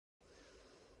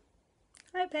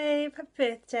Hi babe, happy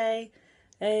birthday.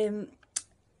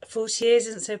 40 years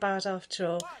isn't so bad after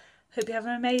all. Hope you have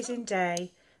an amazing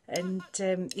day and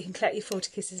you can collect your 40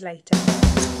 kisses later.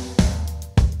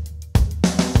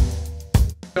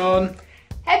 John,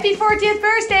 Happy 40th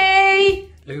birthday!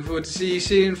 looking forward to see you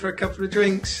soon for a couple of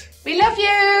drinks. We love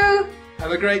you!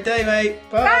 Have a great day, mate.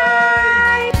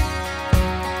 Bye!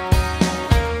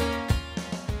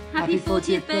 Happy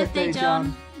 40th birthday,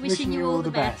 John. Wishing you all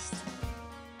the best.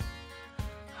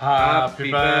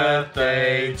 Happy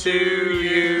birthday to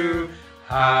you.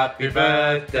 Happy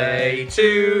birthday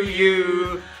to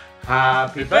you.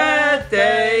 Happy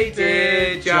birthday,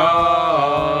 dear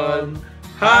John.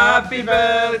 Happy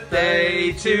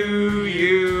birthday to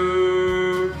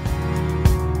you.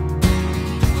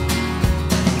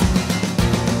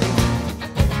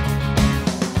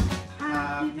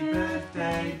 Happy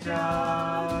birthday,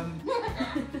 John.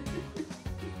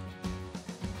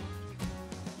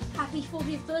 Happy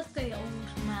 40th birthday,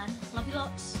 old man. Love you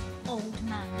lots, old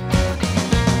man.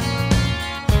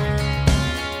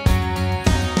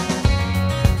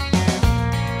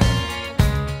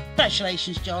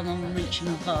 Congratulations, John, on reaching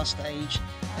the vast age.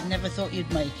 I never thought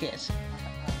you'd make it.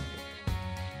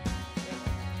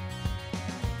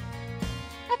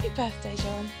 Happy birthday,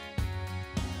 John.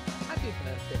 Happy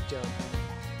birthday, John.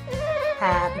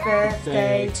 Happy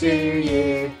birthday to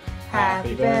you.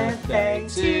 Happy birthday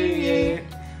to you.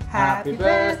 Happy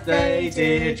birthday,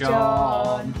 dear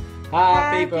John.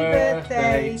 Happy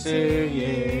birthday to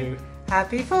you.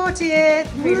 Happy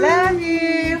 40th. We love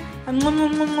you.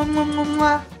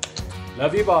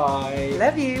 Love you, bye.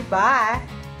 Love you. Bye.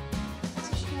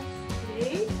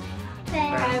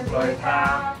 Pembroke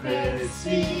happy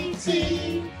CT.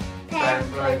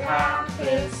 Pembroke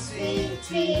happy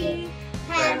CT.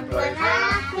 Pembroke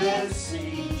happy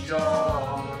C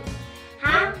John.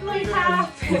 Happy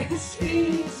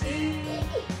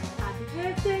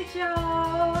birthday,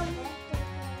 John.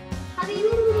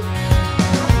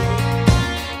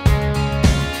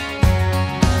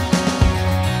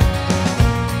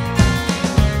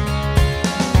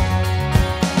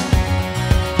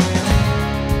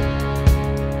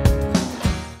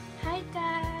 Hi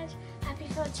Dad, happy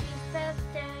 40th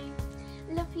birthday.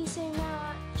 Love you so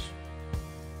much.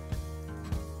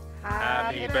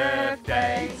 Happy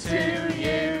birthday to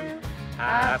you.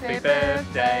 Happy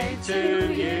birthday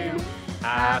to you.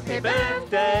 Happy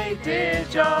birthday, dear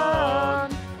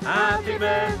John. Happy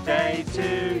birthday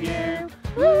to you.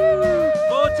 Woo!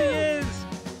 40 years.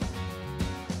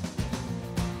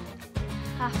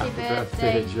 Happy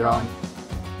birthday, John.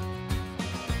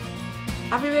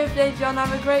 Happy birthday, John.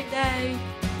 Have a great day.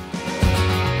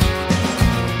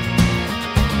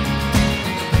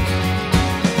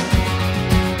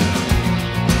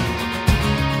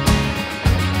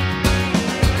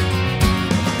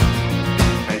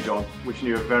 Hey John, wishing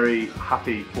you a very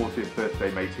happy 40th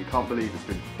birthday, matey. Can't believe it's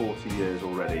been 40 years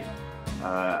already,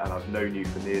 and I've known you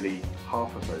for nearly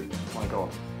half of those. My God.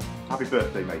 Happy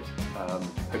birthday, mate. Hope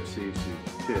to see you soon.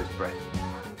 Cheers, Brett.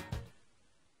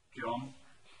 John,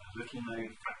 a little known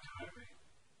fact about me.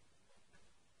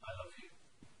 I love you.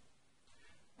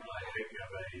 Well, I hope you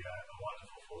have a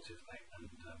wonderful 40th, mate, and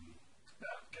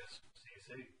guess see you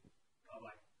soon. Bye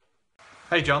bye.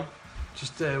 Hey John,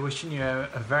 just wishing you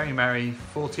a very merry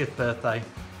 40th birthday.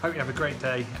 Hope you have a great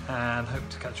day and hope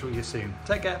to catch up with you soon.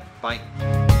 Take care. Bye.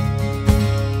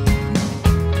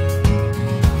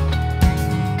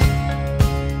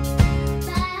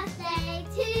 Birthday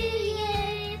to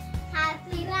you.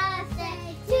 Happy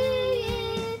birthday to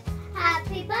you.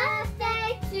 Happy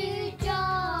birthday to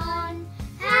John.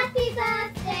 Happy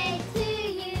birthday to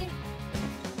you.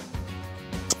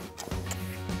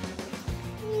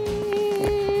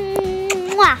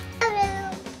 Mwah.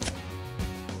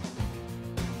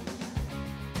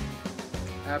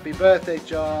 Happy birthday,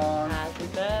 John. Happy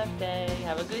birthday.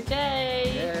 Have a good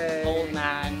day, Yay. old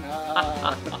man.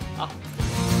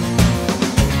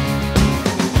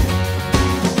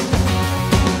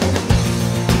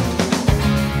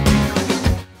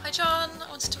 Hi, John. I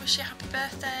wanted to wish you a happy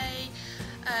birthday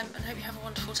and hope you have a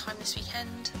wonderful time this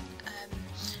weekend.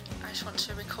 I just want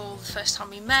to recall the first time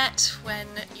we met when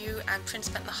you and Prince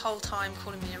spent the whole time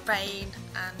calling me Rain,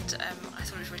 and I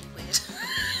thought it was really weird.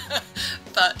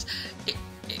 But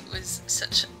it was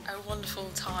such a wonderful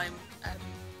time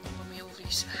when we all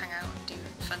used to hang out and do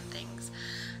fun things,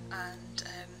 and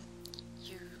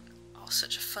you are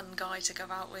such a fun guy to go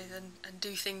out with and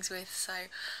do things with, so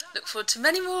look forward to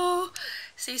many more.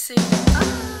 See you soon.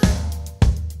 Bye.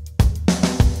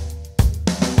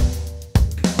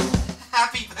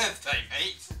 Happy birthday,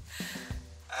 mate.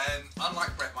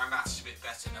 Unlike Brett, my maths is a bit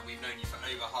better now. We've known you for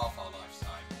over half our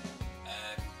lifetime.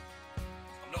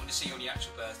 to see you on your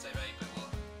actual birthday, mate, but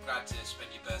we're glad to spend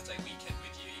your birthday weekend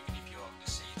with you, even if you're not going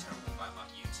to see your terrible man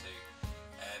like you two.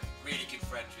 Really good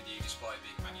friends with you, despite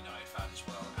being a Man United fan as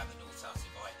well, and the North South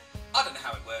divide. I don't know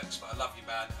how it works, but I love you,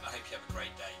 man, and I hope you have a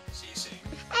great day. See you soon.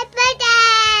 Happy birthday!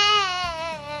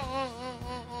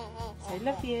 I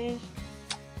love you.